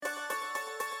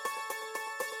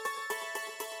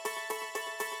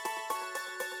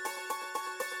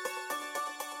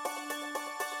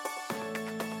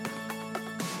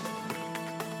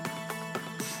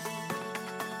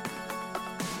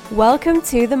Welcome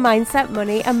to the Mindset,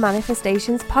 Money and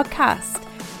Manifestations podcast.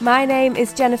 My name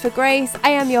is Jennifer Grace. I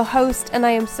am your host and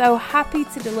I am so happy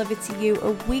to deliver to you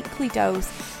a weekly dose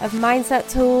of mindset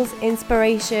tools,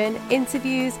 inspiration,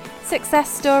 interviews, success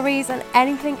stories and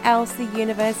anything else the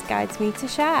universe guides me to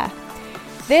share.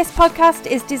 This podcast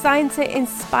is designed to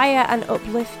inspire and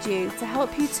uplift you, to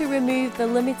help you to remove the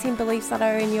limiting beliefs that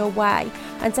are in your way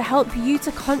and to help you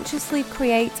to consciously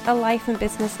create a life and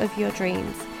business of your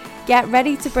dreams. Get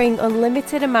ready to bring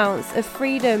unlimited amounts of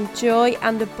freedom, joy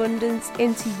and abundance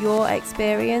into your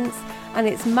experience, and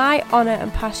it's my honor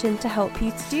and passion to help you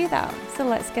to do that. So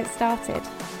let's get started.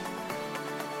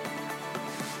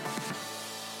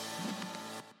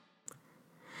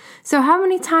 So how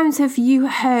many times have you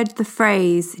heard the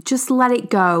phrase, just let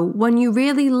it go? When you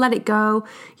really let it go,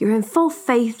 you're in full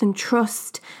faith and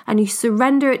trust and you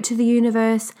surrender it to the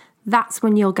universe, that's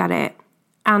when you'll get it.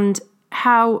 And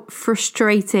how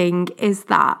frustrating is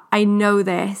that? I know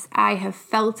this. I have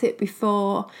felt it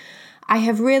before. I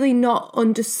have really not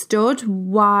understood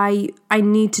why I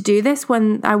need to do this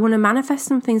when I want to manifest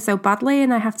something so badly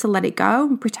and I have to let it go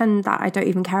and pretend that I don't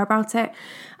even care about it.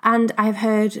 And I've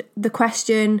heard the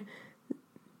question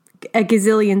a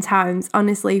gazillion times,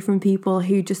 honestly, from people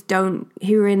who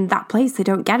are in that place. They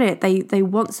don't get it. They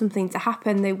want something to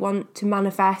happen. They want to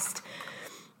manifest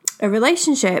a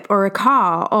relationship or a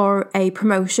car or a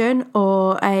promotion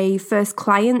or a first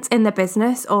client in the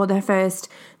business or their first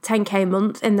 10k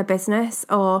month in the business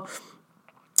or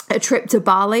a trip to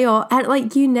Bali or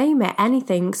like you name it,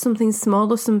 anything, something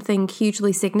small or something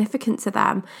hugely significant to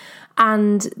them.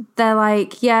 And they're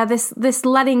like, yeah, this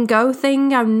letting go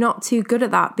thing, I'm not too good at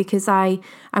that because I'm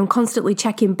constantly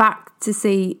checking back to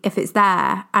see if it's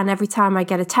there. And every time I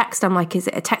get a text, I'm like, is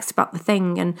it a text about the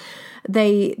thing? And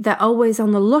they're always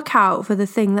on the lookout for the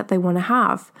thing that they want to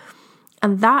have.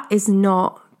 And that is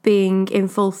not being in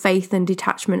full faith and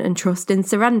detachment and trust and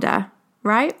surrender,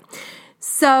 right?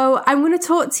 So I'm going to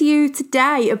talk to you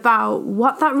today about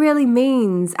what that really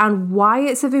means and why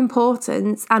it's of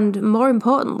importance, and more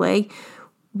importantly,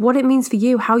 what it means for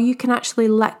you, how you can actually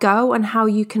let go and how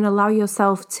you can allow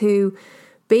yourself to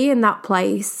be in that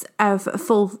place of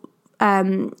full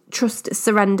trust,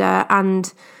 surrender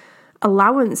and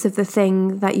allowance of the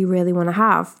thing that you really want to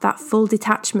have, that full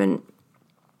detachment.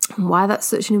 And why that's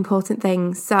such an important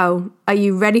thing. So are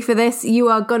you ready for this? You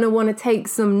are going to want to take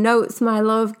some notes, my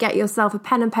love. Get yourself a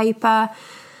pen and paper.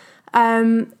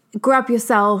 Grab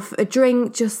yourself a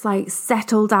drink, just like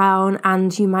settle down,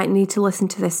 and you might need to listen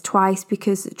to this twice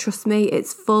because trust me,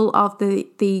 it's full of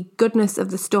the goodness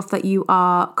of the stuff that you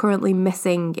are currently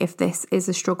missing if this is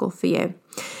a struggle for you.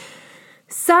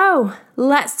 So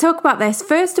let's talk about this.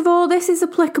 First of all, this is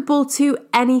applicable to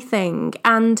anything.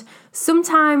 And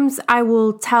sometimes I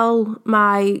will tell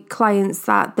my clients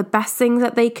that the best thing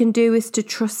that they can do is to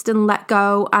trust and let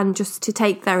go and just to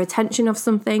take their attention off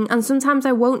something. And sometimes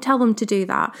I won't tell them to do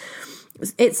that.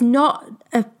 It's not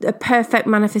a perfect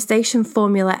manifestation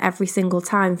formula every single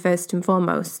time, first and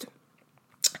foremost.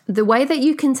 The way that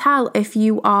you can tell if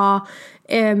you are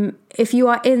in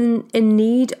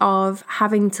need of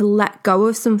having to let go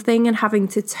of something and having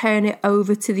to turn it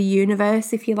over to the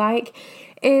universe, if you like,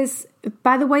 is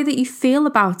by the way that you feel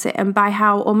about it and by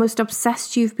how almost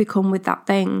obsessed you've become with that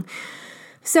thing.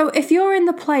 So if you're in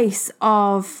the place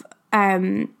of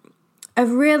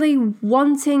really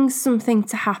wanting something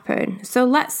to happen, so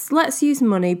let's use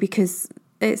money because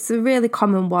it's a really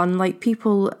common one. Like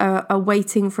people are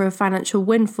waiting for a financial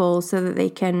windfall so that they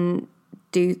can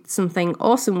do something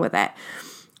awesome with it.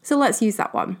 So let's use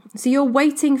that one. So you're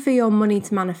waiting for your money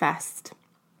to manifest.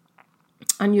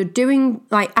 And you're doing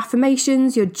like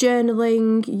affirmations, you're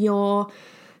journaling, you're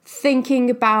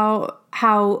thinking about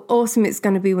how awesome it's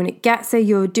going to be when it gets there.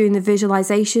 You're doing the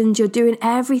visualizations, you're doing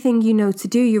everything you know to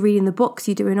do. You're reading the books,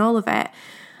 you're doing all of it.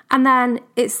 And then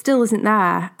it still isn't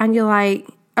there. And you're like,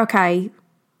 okay,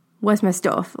 where's my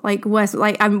stuff?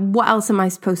 What else am I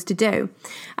supposed to do?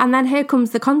 And then here comes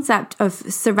the concept of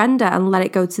surrender and let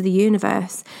it go to the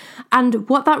universe. And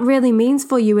what that really means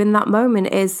for you in that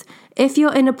moment is if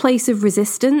you're in a place of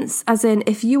resistance, as in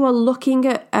if you are looking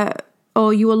at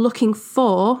or you are looking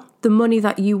for the money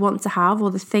that you want to have or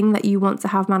the thing that you want to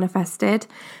have manifested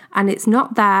and it's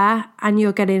not there and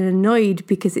you're getting annoyed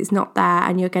because it's not there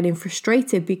and you're getting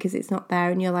frustrated because it's not there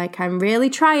and you're like, I'm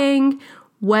really trying.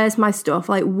 Where's my stuff?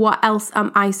 Like, what else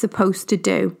am I supposed to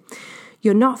do?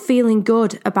 You're not feeling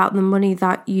good about the money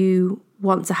that you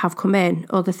want to have come in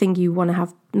or the thing you want to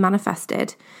have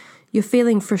manifested. You're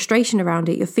feeling frustration around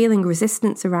it. You're feeling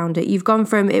resistance around it. You've gone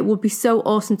from it would be so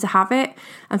awesome to have it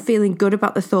and feeling good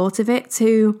about the thought of it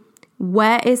to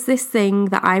Where is this thing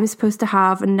that I'm supposed to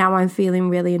have? And now I'm feeling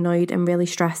really annoyed and really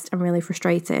stressed and really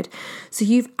frustrated. So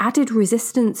you've added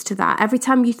resistance to that. Every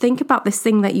time you think about this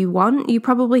thing that you want, you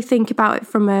probably think about it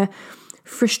from a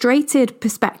frustrated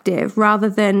perspective rather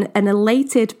than an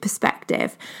elated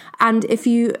perspective. And if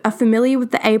you are familiar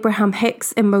with the Abraham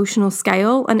Hicks emotional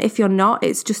scale, and if you're not,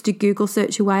 it's just a Google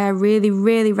search away. I really,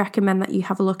 really recommend that you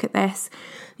have a look at this.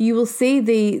 You will see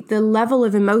the level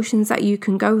of emotions that you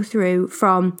can go through,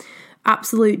 from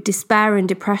absolute despair and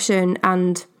depression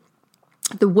and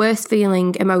the worst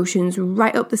feeling emotions,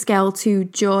 right up the scale to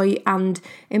joy and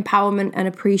empowerment and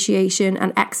appreciation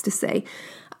and ecstasy.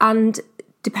 And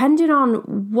depending on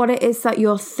what it is that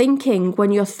you're thinking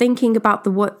when you're thinking about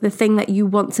the thing that you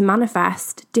want to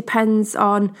manifest, depends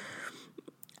on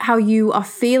how you are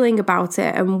feeling about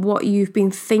it and what you've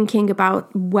been thinking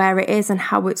about where it is and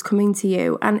how it's coming to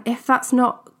you. And if that's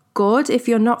not good, if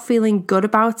you're not feeling good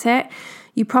about it,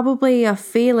 you probably are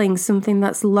feeling something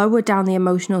that's lower down the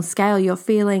emotional scale. You're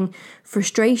feeling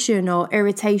frustration or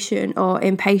irritation or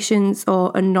impatience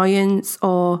or annoyance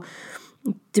or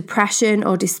depression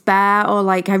or despair, or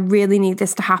like, I really need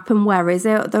this to happen. Where is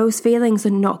it? Those feelings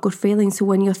are not good feelings. So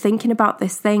when you're thinking about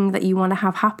this thing that you want to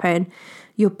have happen,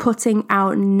 you're putting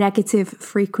out negative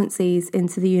frequencies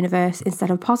into the universe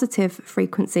instead of positive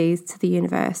frequencies to the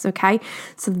universe. Okay.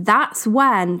 So that's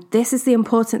when, this is the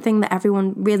important thing that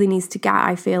everyone really needs to get.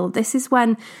 I feel this is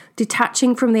when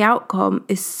detaching from the outcome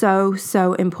is so,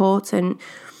 so important.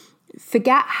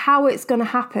 Forget how it's going to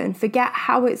happen. Forget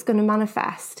how it's going to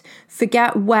manifest.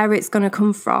 Forget where it's going to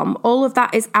come from. All of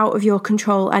that is out of your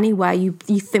control anyway. You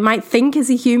might think as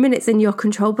a human it's in your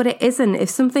control, but it isn't. If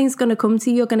something's going to come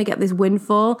to you, you're going to get this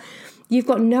windfall. You've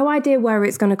got no idea where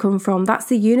it's going to come from. That's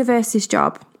the universe's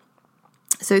job.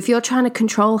 So if you're trying to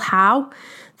control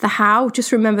the how,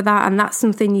 just remember that. And that's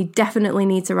something you definitely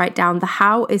need to write down. The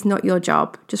how is not your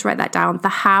job. Just write that down. The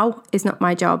how is not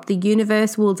my job. The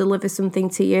universe will deliver something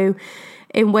to you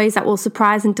in ways that will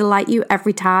surprise and delight you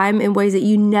every time, in ways that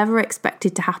you never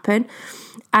expected to happen.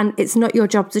 And it's not your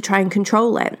job to try and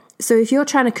control it. So if you're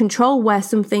trying to control where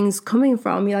something's coming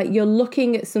from, you're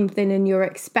looking at something and you're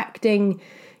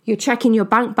checking your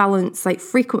bank balance like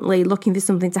frequently, looking for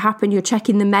something to happen. You're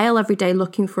checking the mail every day,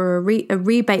 looking for a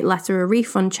rebate letter, a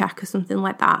refund check or something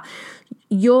like that.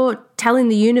 You're telling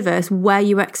the universe where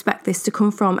you expect this to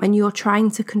come from, and you're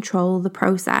trying to control the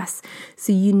process.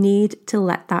 So you need to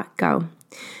let that go.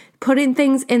 Putting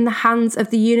things in the hands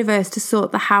of the universe to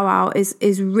sort the how out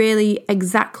is really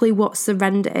exactly what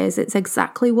surrender is. It's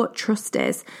exactly what trust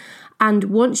is. And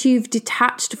once you've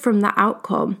detached from that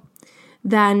outcome,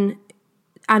 then,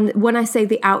 and when I say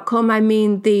the outcome, I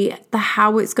mean the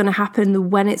how it's going to happen, the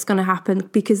when it's going to happen,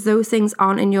 because those things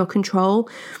aren't in your control.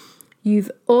 You've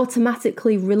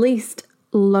automatically released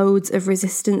loads of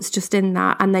resistance just in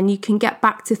that. And then you can get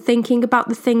back to thinking about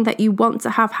the thing that you want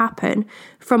to have happen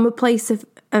from a place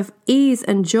of ease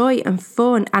and joy and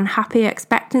fun and happy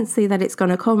expectancy that it's going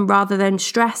to come, rather than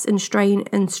stress and strain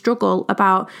and struggle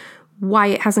about why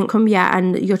it hasn't come yet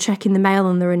and you're checking the mail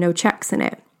and there are no checks in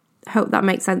it. I hope that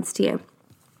makes sense to you.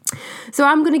 So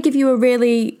I'm going to give you a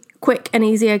really quick and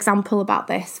easy example about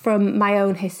this from my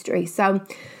own history. So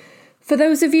for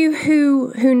those of you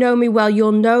who know me well,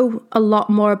 you'll know a lot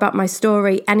more about my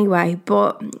story anyway.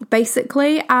 But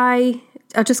basically, I'll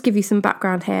just give you some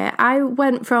background here. I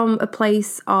went from a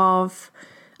place of,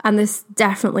 and there's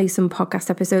definitely some podcast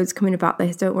episodes coming about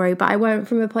this, don't worry, but I went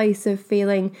from a place of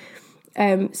feeling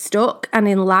stuck and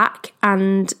in lack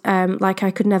and like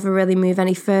I could never really move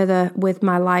any further with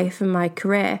my life and my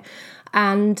career.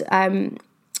 And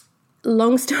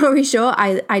long story short,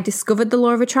 I discovered the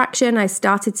law of attraction. I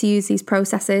started to use these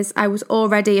processes. I was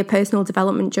already a personal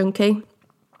development junkie.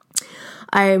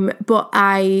 But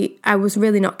I was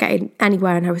really not getting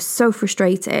anywhere, and I was so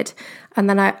frustrated. And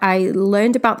then I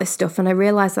learned about this stuff, and I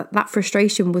realized that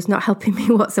frustration was not helping me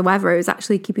whatsoever. It was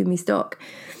actually keeping me stuck.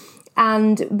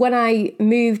 And when I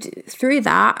moved through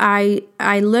that, I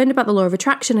learned about the law of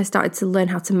attraction. I started to learn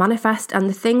how to manifest. And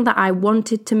the thing that I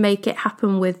wanted to make it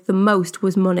happen with the most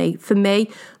was money. For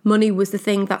me, money was the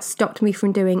thing that stopped me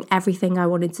from doing everything I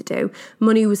wanted to do.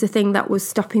 Money was the thing that was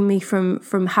stopping me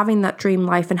from having that dream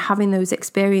life and having those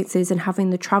experiences and having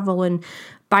the travel and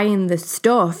buying the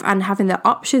stuff and having the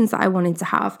options that I wanted to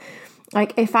have.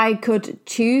 Like, if I could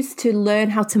choose to learn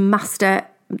how to master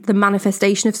the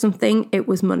manifestation of something, it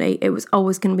was money. It was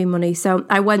always going to be money. So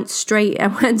I went straight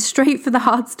for the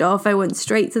hard stuff. I went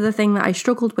straight to the thing that I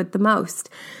struggled with the most.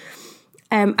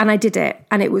 And I did it,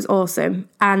 and it was awesome.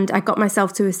 And I got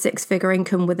myself to a 6-figure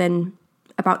income within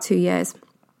about 2 years.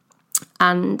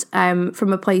 and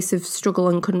from a place of struggle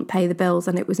and couldn't pay the bills,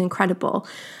 and it was incredible.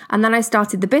 And then I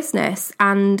started the business,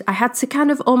 and I had to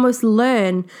kind of almost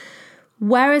learn,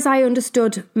 whereas I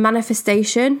understood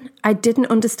manifestation, I didn't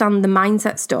understand the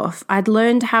mindset stuff. I'd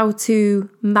learned how to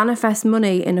manifest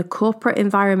money in a corporate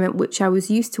environment, which I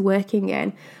was used to working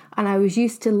in, and I was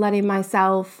used to letting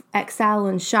myself excel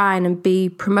and shine and be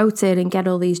promoted and get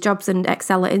all these jobs and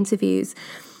excel at interviews.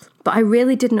 But I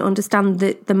really didn't understand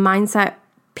the mindset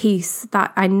piece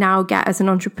that I now get as an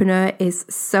entrepreneur is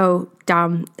so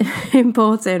damn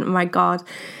important. Oh my God.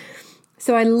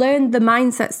 So I learned the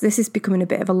mindsets. This is becoming a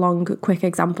bit of a long, quick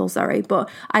example, sorry, but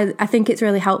I think it's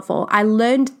really helpful. I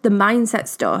learned the mindset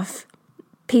stuff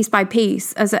piece by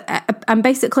piece and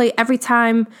basically every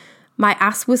time my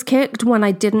ass was kicked when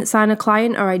I didn't sign a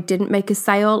client or I didn't make a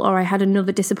sale or I had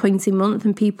another disappointing month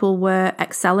and people were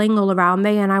excelling all around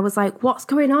me. And I was like, what's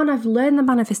going on? I've learned the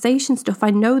manifestation stuff.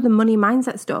 I know the money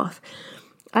mindset stuff.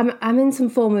 I'm in some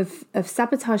form of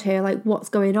sabotage here. Like, what's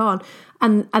going on?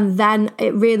 And then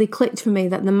it really clicked for me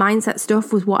that the mindset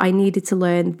stuff was what I needed to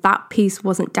learn. That piece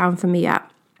wasn't down for me yet.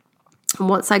 And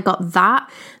once I got that,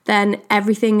 then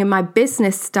everything in my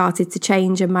business started to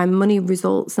change, and my money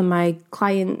results and my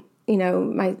client,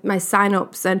 my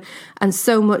sign-ups and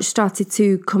so much started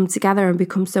to come together and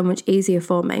become so much easier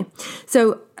for me.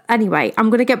 So anyway, I'm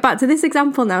going to get back to this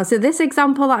example now. So this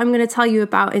example that I'm going to tell you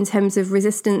about in terms of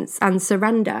resistance and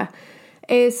surrender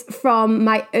is from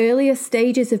my earliest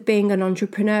stages of being an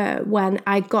entrepreneur, when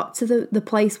I got to the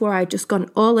place where I'd just gone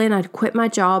all in. I'd quit my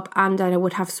job, and I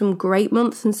would have some great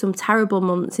months and some terrible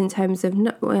months in terms of,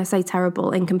 when I say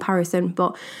terrible in comparison,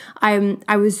 but I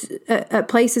was at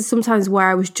places sometimes where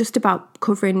I was just about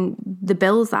covering the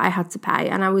bills that I had to pay,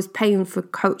 and I was paying for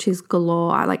coaches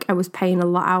galore. I was paying a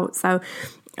lot out. So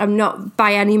I'm not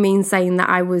by any means saying that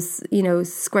I was,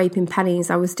 scraping pennies.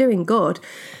 I was doing good.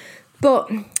 But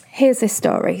here's this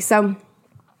story. So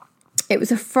it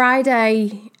was a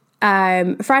Friday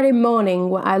morning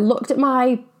where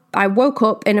I woke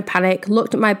up in a panic,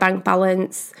 looked at my bank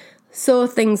balance, saw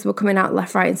things were coming out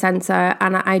left, right and centre.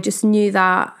 And I just knew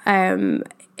that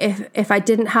if I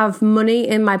didn't have money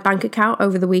in my bank account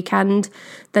over the weekend,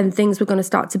 then things were going to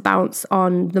start to bounce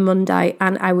on the Monday.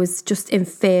 And I was just in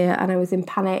fear and I was in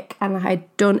panic, and I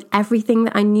had done everything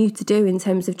that I knew to do in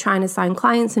terms of trying to sign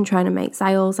clients and trying to make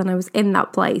sales. And I was in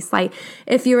that place. Like,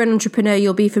 if you're an entrepreneur,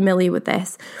 you'll be familiar with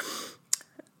this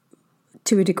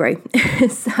to a degree.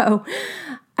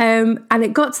 And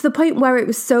it got to the point where it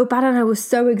was so bad and I was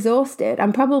so exhausted.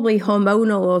 I'm probably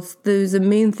hormonal, or there was a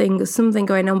moon thing or something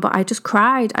going on, but I just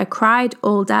cried. I cried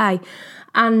all day.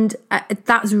 And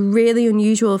that's really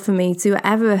unusual for me to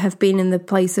ever have been in the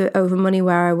place over money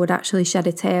where I would actually shed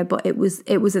a tear. But it was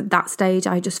at that stage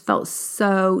I just felt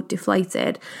so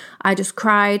deflated. I just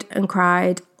cried and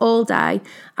cried all day.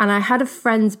 And I had a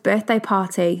friend's birthday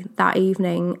party that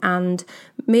evening, and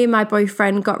me and my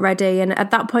boyfriend got ready. And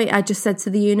at that point I just said to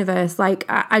the universe, like,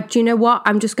 do you know what?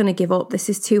 I'm just going to give up. This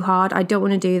is too hard. I don't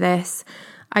want to do this.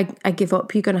 I give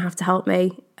up. You're going to have to help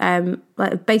me.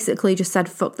 Basically just said,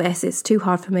 fuck this. It's too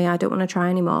hard for me. I don't want to try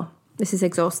anymore. This is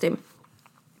exhausting.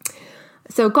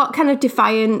 So got kind of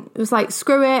defiant. It was like,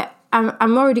 screw it.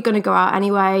 I'm already going to go out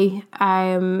anyway.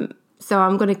 So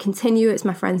I'm going to continue. It's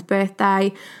my friend's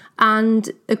birthday. And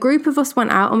a group of us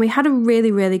went out and we had a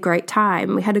really, really great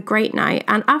time. We had a great night.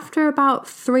 And after about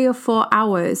 3 or 4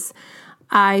 hours,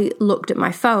 I looked at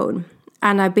my phone.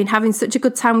 And I'd been having such a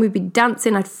good time. We'd been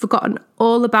dancing. I'd forgotten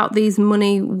all about these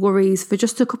money worries. For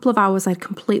just a couple of hours, I'd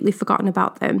completely forgotten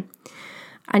about them.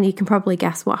 And you can probably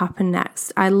guess what happened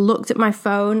next. I looked at my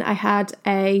phone. I had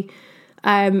a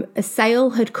sale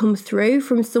had come through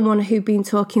from someone who'd been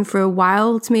talking for a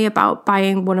while to me about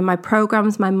buying one of my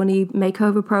programs, my money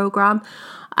makeover program.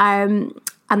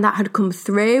 And that had come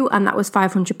through, and that was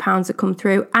 £500 had come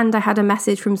through. And I had a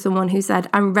message from someone who said,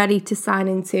 I'm ready to sign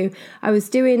into, I was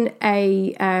doing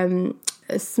a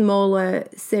smaller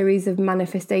series of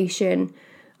manifestation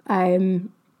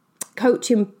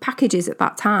coaching packages at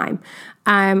that time.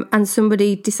 And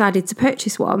somebody decided to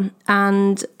purchase one,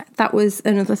 and that was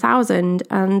another 1,000.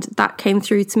 And that came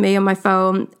through to me on my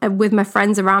phone with my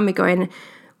friends around me going,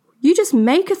 you just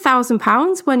make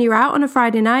 £1,000 when you're out on a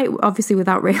Friday night, obviously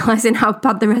without realising how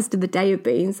bad the rest of the day had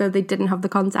been. So they didn't have the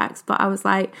contacts. But I was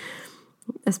like,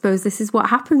 I suppose this is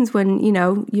what happens when,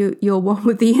 you're one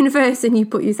with the universe and you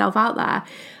put yourself out there.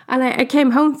 And I came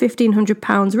home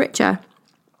 £1,500 richer.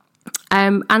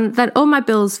 And then all my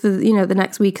bills for, the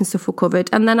next week and stuff were covered.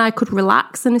 And then I could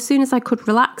relax. And as soon as I could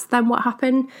relax, then what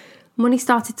happened? Money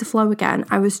started to flow again.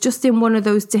 I was just in one of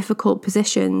those difficult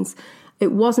positions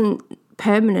it wasn't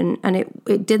permanent, and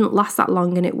it didn't last that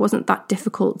long, and it wasn't that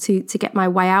difficult to get my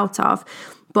way out of.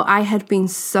 But I had been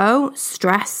so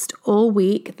stressed all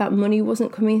week that money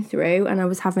wasn't coming through, and I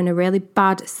was having a really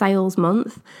bad sales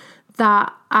month,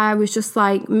 that I was just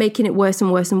like making it worse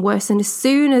and worse and worse. And as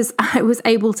soon as I was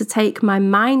able to take my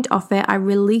mind off it, I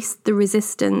released the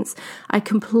resistance. I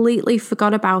completely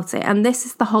forgot about it. And this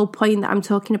is the whole point that I'm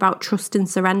talking about, trust and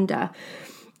surrender.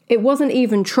 It wasn't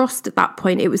even trust at that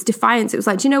point. It was defiance. It was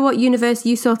like, do you know what, universe,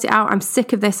 you sort it out. I'm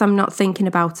sick of this. I'm not thinking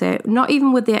about it. Not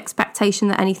even with the expectation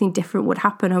that anything different would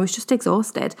happen. I was just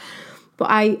exhausted. But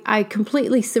I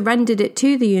completely surrendered it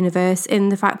to the universe in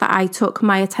the fact that I took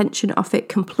my attention off it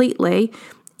completely,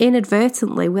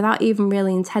 inadvertently, without even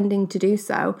really intending to do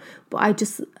so. But I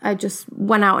just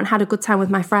went out and had a good time with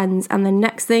my friends. And the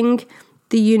next thing,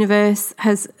 the universe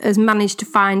has managed to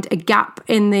find a gap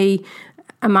in the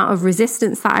amount of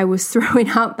resistance that I was throwing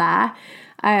out there.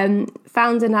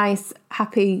 Found a nice,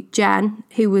 happy Jen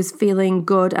who was feeling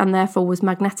good and therefore was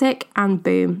magnetic, and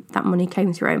boom, that money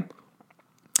came through.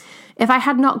 If I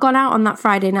had not gone out on that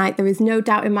Friday night, there is no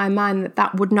doubt in my mind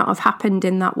that would not have happened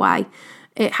in that way.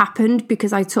 It happened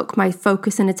because I took my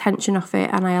focus and attention off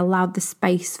it, and I allowed the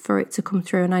space for it to come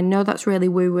through. And I know that's really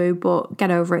woo-woo, but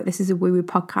get over it. This is a woo-woo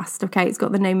podcast, okay? It's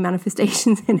got the name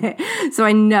manifestations in it. So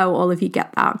I know all of you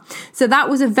get that. So that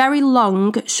was a very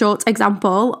long, short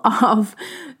example of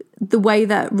the way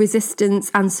that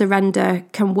resistance and surrender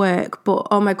can work. But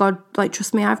oh my God, like,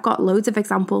 trust me, I've got loads of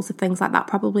examples of things like that.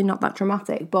 Probably not that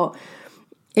dramatic, but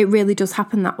it really does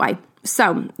happen that way.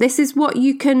 So this is what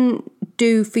you can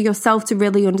do for yourself to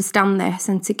really understand this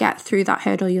and to get through that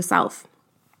hurdle yourself.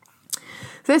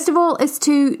 First of all, is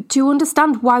to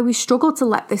understand why we struggle to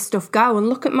let this stuff go. And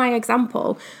look at my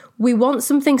example. We want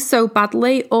something so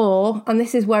badly, and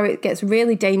this is where it gets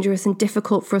really dangerous and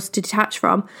difficult for us to detach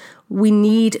from, we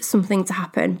need something to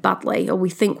happen badly, or we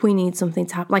think we need something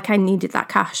to happen. Like, I needed that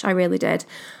cash, I really did.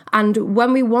 And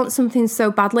when we want something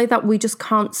so badly that we just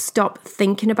can't stop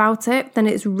thinking about it, then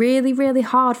it's really, really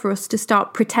hard for us to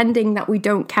start pretending that we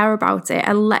don't care about it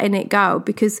and letting it go.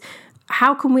 Because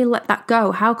how can we let that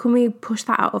go? How can we push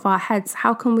that out of our heads?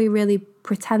 How can we really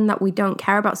pretend that we don't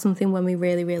care about something when we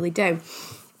really, really do?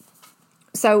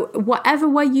 So whatever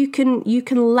way you can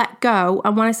let go,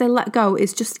 and when I say let go,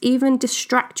 is just even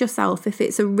distract yourself. If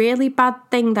it's a really bad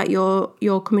thing that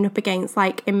you're coming up against,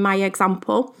 like in my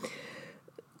example,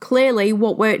 clearly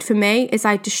what worked for me is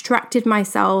I distracted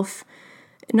myself,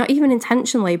 not even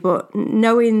intentionally, but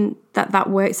knowing that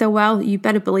worked so well, you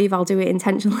better believe I'll do it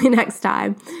intentionally next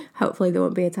time. Hopefully there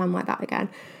won't be a time like that again.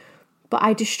 But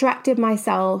I distracted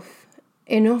myself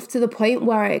enough to the point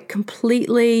where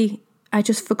I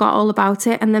just forgot all about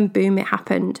it, and then boom, it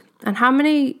happened. And how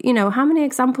many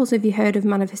examples have you heard of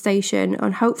manifestation?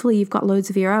 And hopefully you've got loads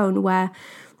of your own where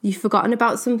you've forgotten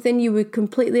about something, you were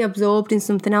completely absorbed in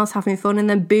something else, having fun, and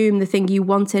then boom, the thing you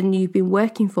wanted and you've been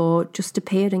working for just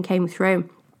appeared and came through.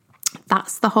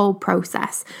 That's the whole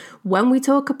process. When we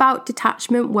talk about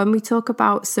detachment, when we talk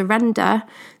about surrender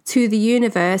to the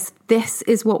universe, this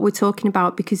is what we're talking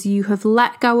about, because you have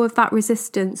let go of that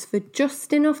resistance for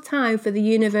just enough time for the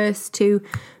universe to,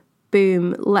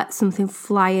 boom, let something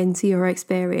fly into your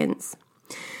experience.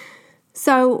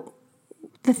 So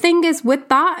the thing is with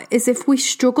that is, if we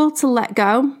struggle to let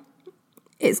go,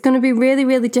 it's going to be really,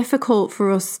 really difficult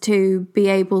for us to be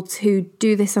able to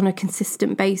do this on a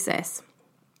consistent basis.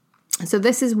 So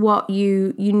this is what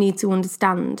you need to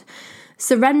understand.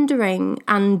 Surrendering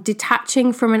and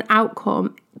detaching from an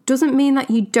outcome doesn't mean that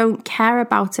you don't care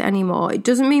about it anymore. It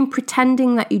doesn't mean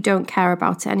pretending that you don't care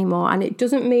about it anymore. And it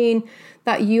doesn't mean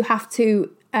that you have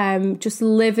to just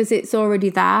live as it's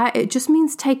already there. It just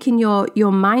means taking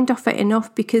your mind off it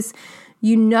enough, because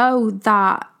you know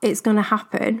that it's going to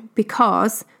happen,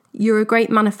 because you're a great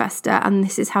manifester and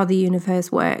this is how the universe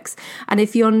works. And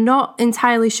if you're not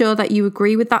entirely sure that you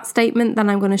agree with that statement, then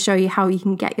I'm going to show you how you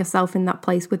can get yourself in that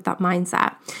place with that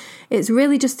mindset. It's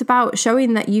really just about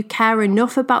showing that you care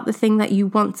enough about the thing that you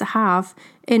want to have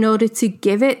in order to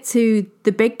give it to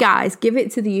the big guys, give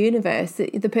it to the universe,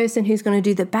 the person who's going to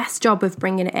do the best job of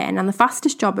bringing it in and the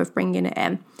fastest job of bringing it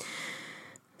in.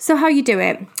 So how you do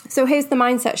it? So here's the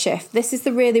mindset shift. This is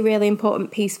the really, really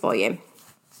important piece for you.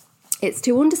 It's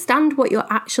to understand what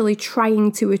you're actually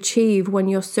trying to achieve when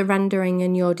you're surrendering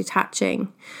and you're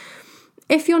detaching.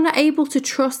 If you're not able to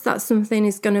trust that something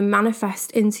is going to manifest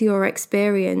into your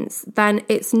experience, then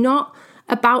it's not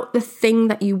about the thing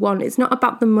that you want. It's not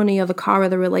about the money or the car or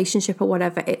the relationship or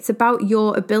whatever. It's about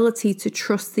your ability to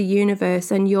trust the universe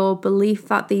and your belief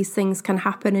that these things can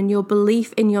happen, and your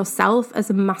belief in yourself as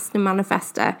a master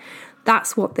manifester.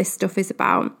 That's what this stuff is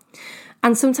about.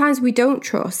 And sometimes we don't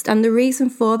trust. And the reason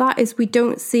for that is we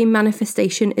don't see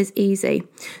manifestation as easy.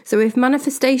 So if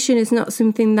manifestation is not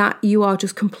something that you are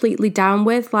just completely down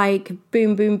with, like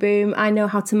boom, boom, boom, I know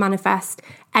how to manifest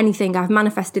anything. I've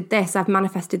manifested this, I've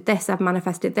manifested this, I've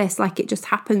manifested this. Like it just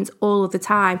happens all of the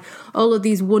time. All of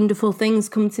these wonderful things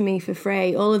come to me for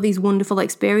free. All of these wonderful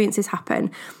experiences happen.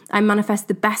 I manifest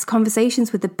the best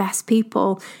conversations with the best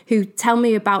people who tell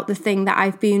me about the thing that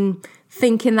I've been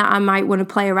thinking that I might want to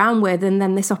play around with, and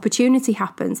then this opportunity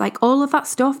happens. Like all of that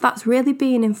stuff, that's really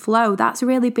being in flow, that's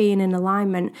really being in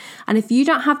alignment. And if you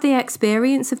don't have the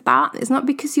experience of that, it's not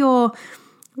because you're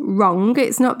wrong,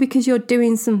 it's not because you're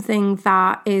doing something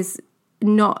that is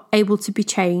not able to be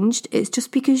changed, it's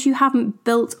just because you haven't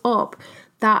built up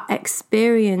that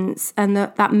experience and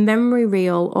that memory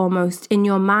reel almost in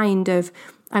your mind of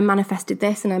I manifested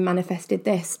this and I manifested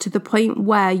this, to the point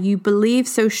where you believe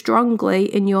so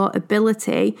strongly in your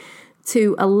ability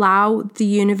to allow the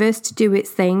universe to do its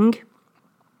thing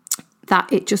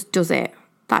that it just does it,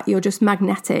 that you're just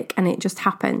magnetic and it just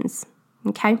happens.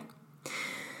 Okay?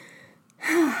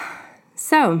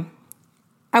 So,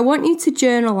 I want you to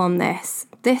journal on this.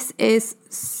 This is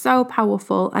so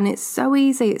powerful and it's so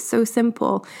easy, it's so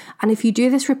simple. And if you do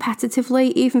this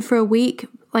repetitively, even for a week,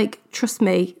 like, trust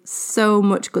me, so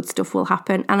much good stuff will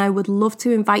happen. And I would love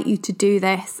to invite you to do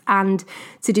this and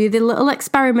to do the little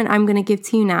experiment I'm going to give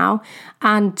to you now,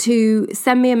 and to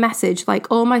send me a message.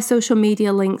 Like, all my social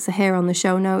media links are here on the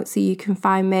show notes, so you can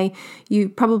find me. You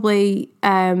probably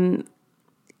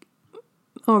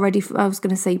already, I was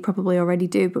going to say you probably already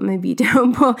do, but maybe you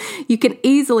don't, but you can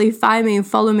easily find me and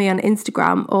follow me on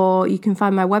Instagram, or you can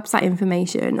find my website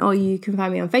information, or you can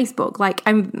find me on Facebook. Like,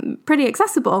 I'm pretty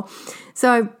accessible.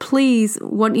 So I please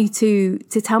want you to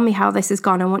tell me how this has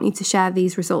gone. I want you to share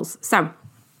these results. So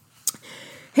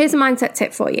here's a mindset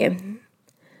tip for you.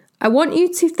 I want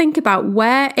you to think about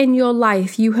where in your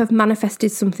life you have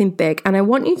manifested something big, and I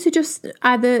want you to just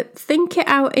either think it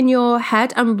out in your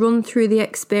head and run through the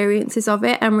experiences of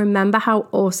it and remember how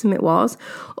awesome it was,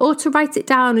 or to write it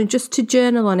down and just to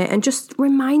journal on it and just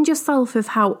remind yourself of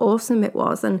how awesome it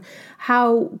was and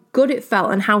how good it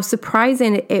felt and how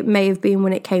surprising it may have been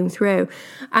when it came through,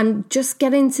 and just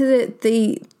get into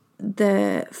the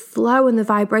flow and the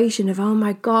vibration of, oh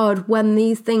my God, when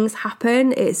these things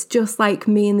happen, it's just like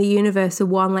me and the universe are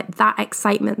one, like that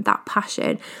excitement, that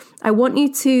passion. I want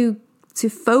you to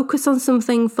focus on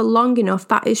something for long enough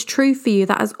that is true for you,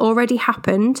 that has already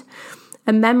happened,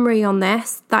 a memory on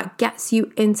this that gets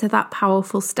you into that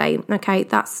powerful state. Okay,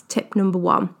 that's tip number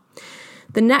one.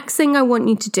 The next thing I want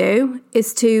you to do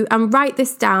is to, and write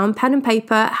this down, pen and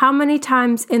paper, how many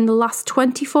times in the last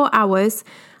 24 hours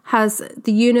has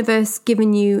the universe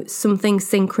given you something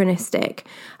synchronistic?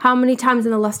 How many times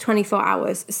in the last 24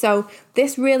 hours? So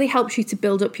this really helps you to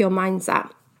build up your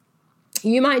mindset.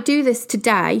 You might do this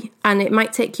today, and it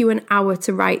might take you an hour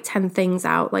to write 10 things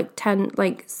out, like 10,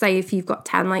 like say if you've got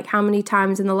 10, like how many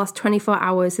times in the last 24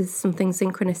 hours has something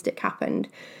synchronistic happened?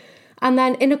 And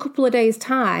then in a couple of days'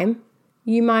 time,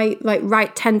 you might like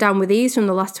write 10 down with ease from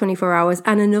the last 24 hours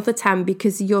and another 10,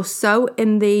 because you're so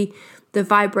in the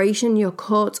vibration, you're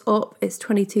caught up. It's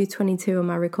 22:22 on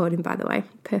my recording, by the way.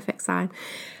 Perfect sign.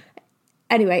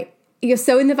 Anyway, you're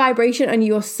so in the vibration and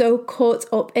you're so caught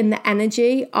up in the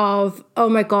energy of, oh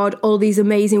my God, all these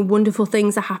amazing, wonderful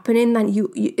things are happening. Then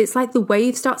it's like the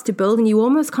wave starts to build and you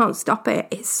almost can't stop it.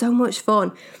 It's so much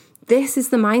fun. This is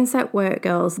the mindset work,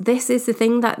 girls. This is the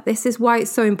thing this is why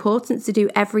it's so important to do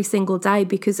every single day,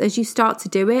 because as you start to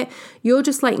do it, you're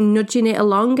just like nudging it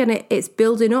along, and it's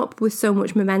building up with so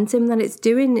much momentum that it's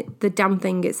doing the damn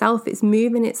thing itself. It's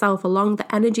moving itself along.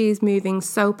 The energy is moving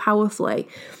so powerfully,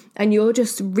 and you're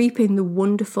just reaping the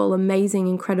wonderful, amazing,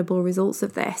 incredible results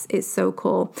of this. It's so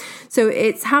cool. So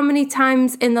it's how many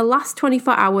times in the last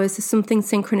 24 hours has something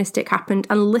synchronistic happened,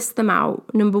 and list them out.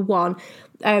 Number one,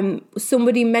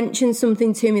 somebody mentioned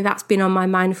something to me that's been on my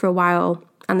mind for a while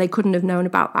and they couldn't have known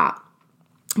about that.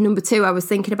 Number two, I was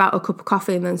thinking about a cup of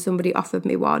coffee and then somebody offered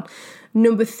me one.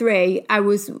 Number three, I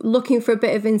was looking for a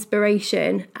bit of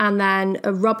inspiration and then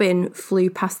a robin flew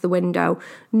past the window.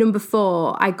 Number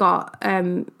four, I got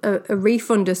a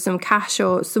refund of some cash,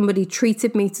 or somebody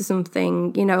treated me to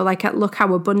something, like look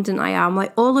how abundant I am.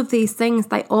 Like all of these things,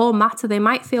 they all matter. They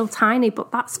might feel tiny,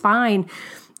 but that's fine.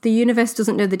 The universe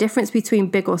doesn't know the difference between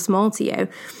big or small to you.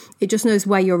 It just knows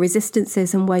where your resistance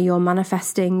is and where you're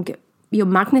manifesting your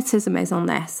magnetism is on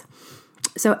this.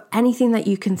 So anything that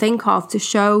you can think of to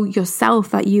show yourself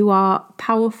that you are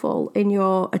powerful in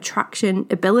your attraction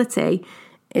ability,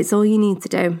 it's all you need to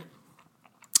do.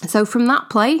 So from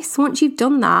that place, once you've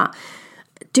done that,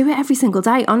 do it every single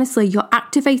day. Honestly, you're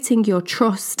activating your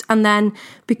trust. And then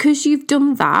because you've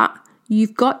done that,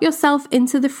 you've got yourself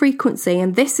into the frequency.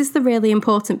 And this is the really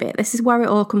important bit. This is where it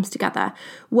all comes together,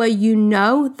 where you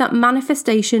know that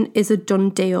manifestation is a done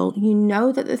deal. You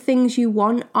know that the things you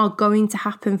want are going to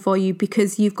happen for you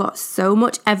because you've got so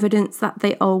much evidence that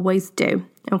they always do.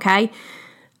 Okay?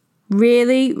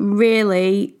 Really,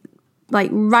 really, like,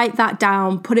 write that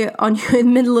down, put it on in the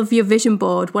middle of your vision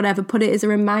board, whatever, put it as a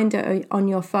reminder on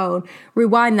your phone,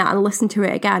 rewind that and listen to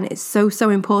it again. It's so, so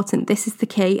important. This is the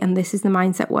key, and this is the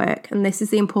mindset work, and this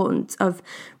is the importance of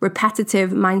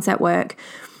repetitive mindset work.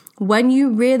 When you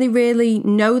really, really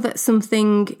know that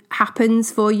something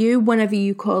happens for you whenever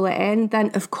you call it in,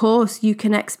 then of course you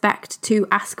can expect to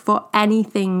ask for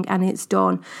anything and it's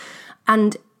done.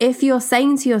 And if you're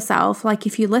saying to yourself, like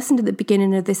if you listened at the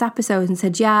beginning of this episode and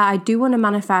said, yeah, I do want to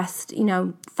manifest,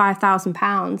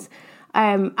 £5,000,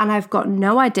 and I've got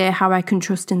no idea how I can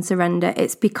trust and surrender,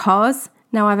 it's because,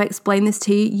 now I've explained this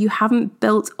to you, you haven't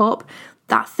built up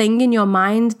that thing in your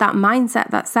mind, that mindset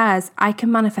that says, I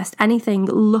can manifest anything,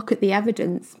 look at the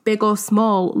evidence, big or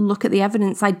small, look at the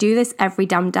evidence. I do this every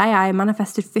damn day. I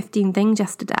manifested 15 things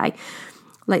yesterday.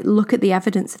 Like, look at the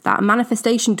evidence of that. And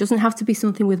manifestation doesn't have to be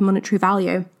something with monetary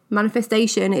value.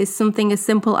 Manifestation is something as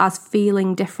simple as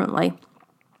feeling differently.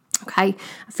 Okay?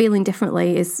 Feeling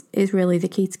differently is really the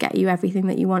key to get you everything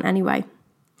that you want anyway.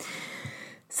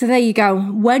 So there you go.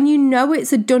 When you know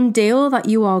it's a done deal, that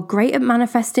you are great at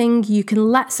manifesting, you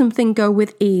can let something go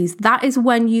with ease. That is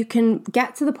when you can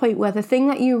get to the point where the thing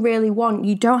that you really want,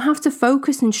 you don't have to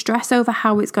focus and stress over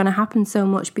how it's going to happen so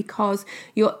much, because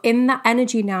you're in that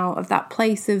energy now of that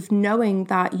place of knowing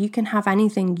that you can have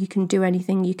anything, you can do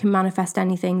anything, you can manifest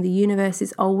anything. The universe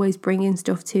is always bringing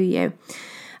stuff to you.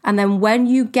 And then when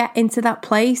you get into that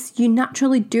place, you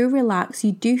naturally do relax,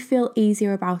 you do feel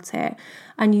easier about it,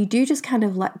 and you do just kind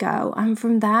of let go. And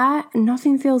from there,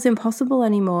 nothing feels impossible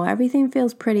anymore. Everything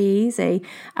feels pretty easy.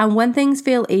 And when things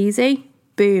feel easy,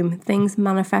 boom, things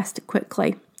manifest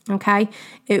quickly. Okay?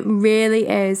 It really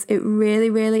is. It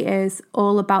really, really is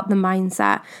all about the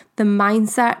mindset. The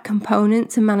mindset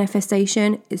component to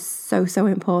manifestation is so, so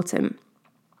important.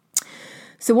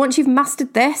 So once you've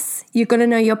mastered this, you're going to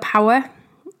know your power.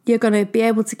 You're going to be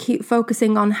able to keep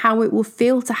focusing on how it will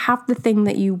feel to have the thing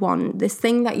that you want, this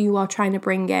thing that you are trying to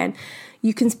bring in.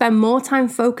 You can spend more time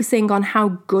focusing on how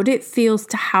good it feels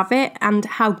to have it and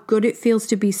how good it feels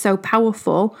to be so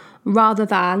powerful, rather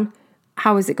than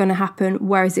how is it going to happen?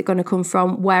 Where is it going to come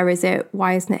from? Where is it?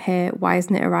 Why isn't it here? Why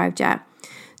hasn't it arrived yet?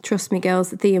 Trust me,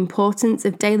 girls, the importance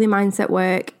of daily mindset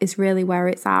work is really where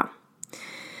it's at.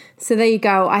 So there you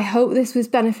go. I hope this was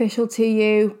beneficial to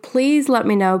you. Please let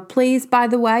me know. Please, by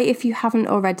the way, if you haven't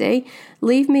already,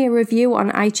 leave me a review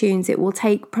on iTunes. It will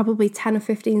take probably 10 or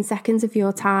 15 seconds of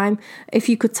your time. If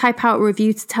you could type out a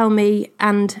review to tell me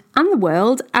and the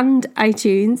world and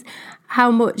iTunes how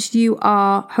much you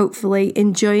are hopefully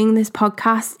enjoying this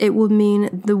podcast, it would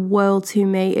mean the world to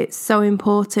me. It's so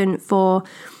important for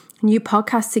new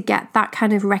podcasts to get that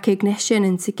kind of recognition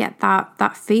and to get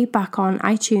that feedback on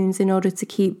iTunes in order to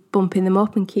keep bumping them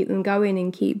up and keep them going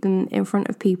and keep them in front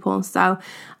of people. So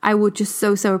I would just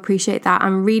so appreciate that.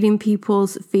 And reading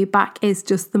people's feedback is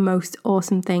just the most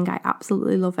awesome thing. I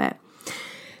absolutely love it.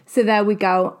 So there we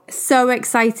go. So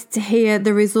excited to hear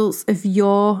the results of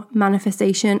your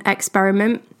manifestation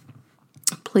experiment.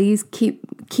 Please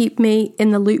keep me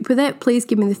in the loop with it. Please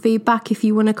give me the feedback. If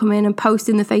you want to come in and post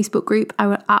in the Facebook group, I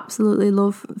would absolutely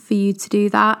love for you to do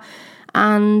that.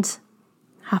 And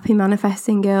happy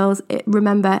manifesting, girls.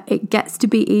 Remember, it gets to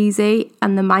be easy,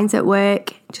 and the mindset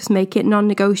work, just make it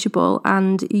non-negotiable,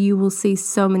 and you will see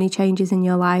so many changes in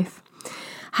your life.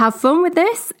 Have fun with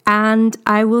this, and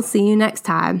I will see you next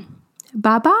time.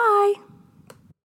 Bye-bye.